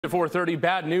At 4:30,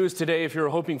 bad news today if you're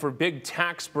hoping for big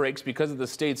tax breaks because of the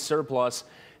state's surplus.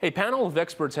 A panel of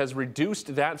experts has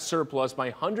reduced that surplus by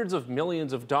hundreds of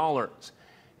millions of dollars.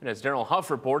 And as Daryl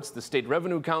Huff reports, the State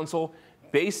Revenue Council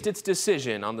based its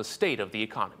decision on the state of the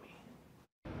economy.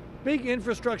 Big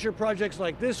infrastructure projects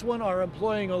like this one are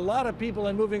employing a lot of people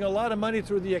and moving a lot of money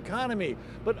through the economy.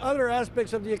 But other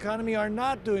aspects of the economy are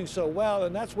not doing so well,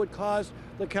 and that's what caused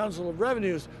the Council of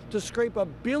Revenues to scrape $1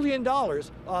 billion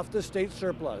off the state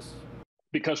surplus.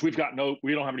 Because we don't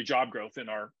have any job growth in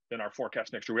our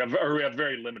forecast next year. We have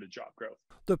very limited job growth.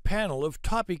 The panel of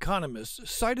top economists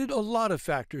cited a lot of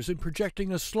factors in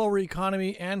projecting a slower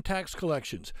economy and tax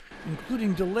collections,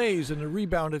 including delays in the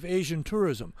rebound of Asian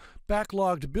tourism,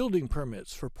 backlogged building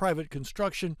permits for private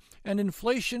construction, and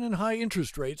inflation and high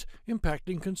interest rates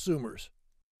impacting consumers.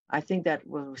 I think that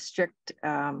will restrict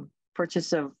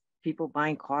purchase of people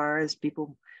buying cars,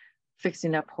 people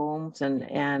fixing up homes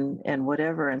and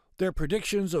whatever. Their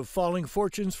predictions of falling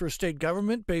fortunes for state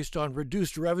government based on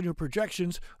reduced revenue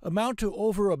projections amount to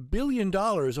over $1 billion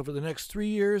over the next 3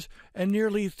 years and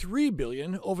nearly $3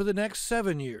 billion over the next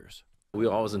 7 years. We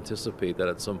always anticipate that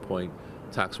at some point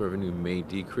tax revenue may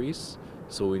decrease,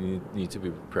 so we need to be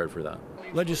prepared for that.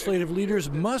 Legislative leaders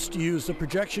must use the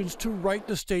projections to write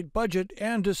the state budget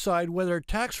and decide whether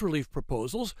tax relief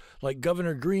proposals, like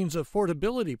Governor Green's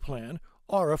affordability plan,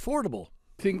 are affordable.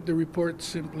 I think the report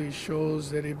simply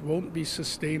shows that it won't be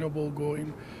sustainable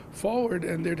going forward,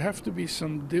 and there'd have to be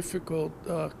some difficult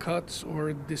cuts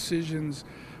or decisions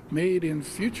made in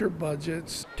future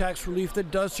budgets. Tax relief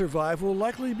that does survive will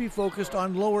likely be focused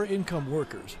on lower income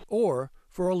workers, or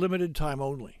for a limited time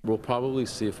only. We'll probably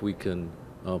see if we can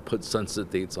put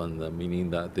sunset dates on them, meaning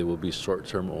that they will be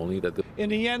short-term only. In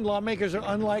the end, lawmakers are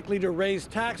unlikely to raise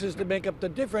taxes to make up the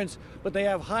difference, but they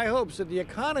have high hopes that the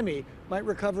economy might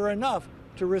recover enough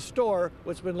to restore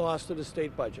what's been lost to the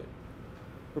state budget.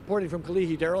 Reporting from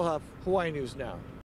Kalihi, Daryl Huff, Hawaii News Now.